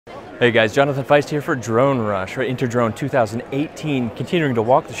Hey guys, Jonathan Feist here for Drone Rush, or InterDrone 2018, continuing to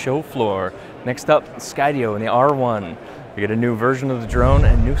walk the show floor. Next up, Skydio and the R1. We get a new version of the drone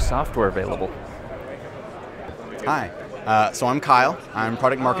and new software available. Hi, so I'm Kyle. I'm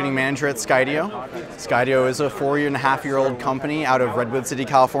Product Marketing Manager at Skydio. Skydio is a 4.5-year-old company out of Redwood City,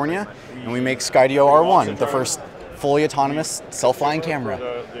 California, and we make Skydio R1, the first fully autonomous self-flying camera.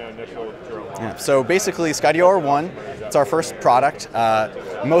 Yeah, so basically, Skydio R1, it's our first product.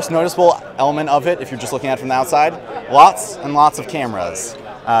 Most noticeable element of it, if you're just looking at it from the outside, lots and lots of cameras.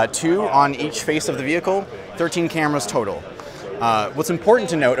 2 on each face of the vehicle, 13 cameras total. What's important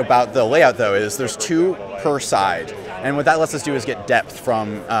to note about the layout, though, is there's 2 per side. And what that lets us do is get depth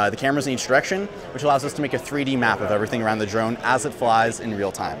from the cameras in each direction, which allows us to make a 3D map of everything around the drone as it flies in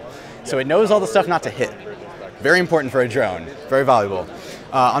real time. So it knows all the stuff not to hit. Very important for a drone, very valuable.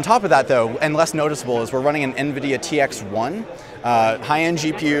 On top of that, though, and less noticeable, is we're running an NVIDIA TX1 high-end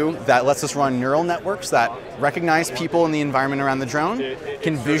GPU that lets us run neural networks that recognize people in the environment around the drone,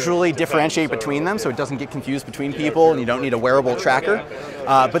 can visually differentiate between them so it doesn't get confused between people and you don't need a wearable tracker.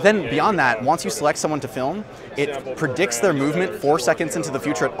 But then beyond that, once you select someone to film, it predicts their movement 4 seconds into the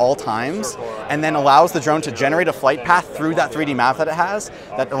future at all times, and then allows the drone to generate a flight path through that 3D map that it has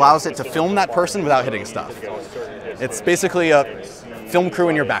that allows it to film that person without hitting stuff. It's basically a film crew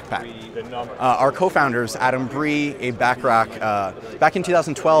in your backpack. Our co-founders, Adam Bree, Abe Bachrach, back in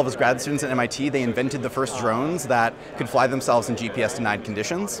 2012 as grad students at MIT, they invented the first drones that could fly themselves in GPS-denied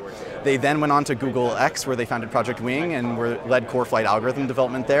conditions. They then went on to Google X, where they founded Project Wing and led core flight algorithm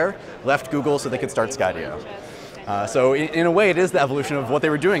development there, left Google so they could start Skydio. So in a way, it is the evolution of what they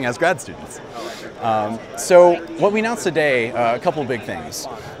were doing as grad students. So what we announced today, a couple of big things.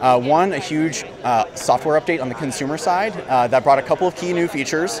 One, a huge software update on the consumer side that brought a couple of key new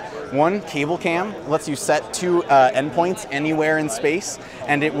features. One, cable cam, lets you set 2 endpoints anywhere in space,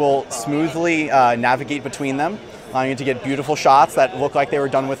 and it will smoothly navigate between them, allowing you to get beautiful shots that look like they were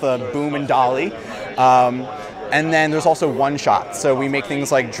done with a boom and dolly. And then there's also one shot. So we make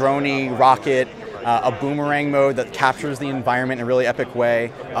things like droney, rocket, a boomerang mode that captures the environment in a really epic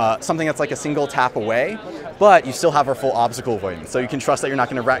way, something that's like a single tap away, but you still have our full obstacle avoidance, so you can trust that you're not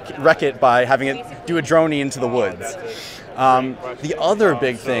going to wreck it by having it do a droney into the woods. The other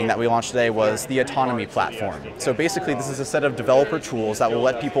big thing that we launched today was the autonomy platform. So basically this is a set of developer tools that will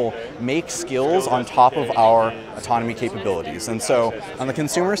let people make skills on top of our autonomy capabilities. And so on the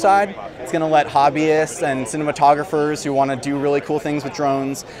consumer side, it's going to let hobbyists and cinematographers who want to do really cool things with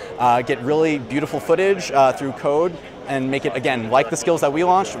drones get really beautiful footage through code and make it, again, like the skills that we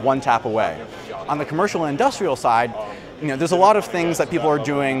launched, one tap away. On the commercial and industrial side, there's a lot of things that people are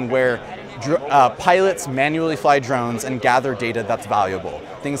doing where pilots manually fly drones and gather data that's valuable.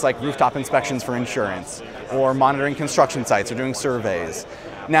 Things like rooftop inspections for insurance, or monitoring construction sites, or doing surveys.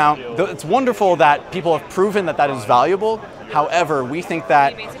 Now, it's wonderful that people have proven that that is valuable. However, we think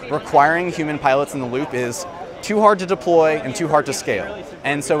that requiring human pilots in the loop is too hard to deploy and too hard to scale.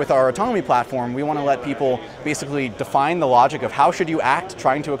 And so with our autonomy platform, we want to let people basically define the logic of how should you act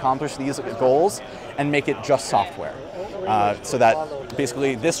trying to accomplish these goals and make it just software. So that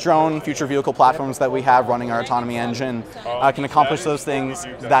basically this drone, future vehicle platforms that we have running our autonomy engine can accomplish those things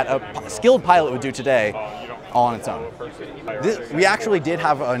that a skilled pilot would do today all on its own. We actually did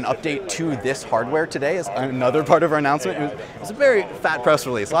have an update to this hardware today as another part of our announcement. It was a very fat press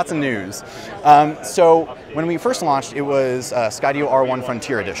release, lots of news. So when we first launched, it was Skydio R1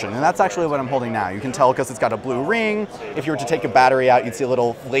 Frontier Edition, and that's actually what I'm holding now. You can tell because it's got a blue ring. If you were to take a battery out, you'd see a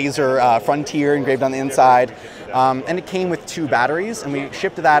little laser Frontier engraved on the inside. And it came with 2 batteries, and we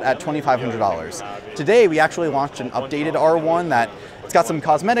shipped that at $2,500. Today, we actually launched an updated R1 that it's got some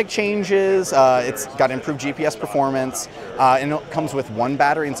cosmetic changes, it's got improved GPS performance, and it comes with 1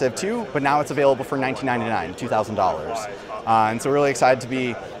 battery instead of 2, but now it's available for $1,999, $2,000. And so we're really excited to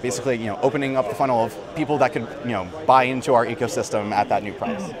be basically opening up the funnel of people that could buy into our ecosystem at that new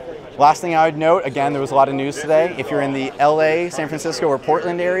price. Last thing I would note, again, there was a lot of news today. If you're in the LA, San Francisco, or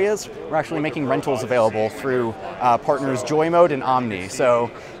Portland areas, we're actually making rentals available through partners Joy Mode and Omni. So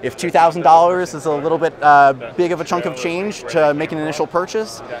if $2,000 is a little bit big of a chunk of change to make an initial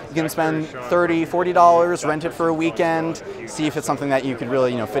purchase, you can spend $30, $40, rent it for a weekend, see if it's something that you could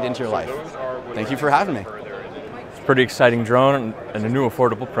really fit into your life. Thank you for having me. It's a pretty exciting drone and a new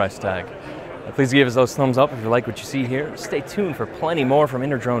affordable price tag. Please give us those thumbs up if you like what you see here. Stay tuned for plenty more from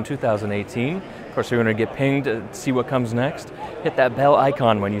InterDrone 2018. Of course, you're going to get pinged to see what comes next. Hit that bell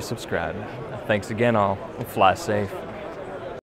icon when you subscribe. Thanks again all. Fly safe.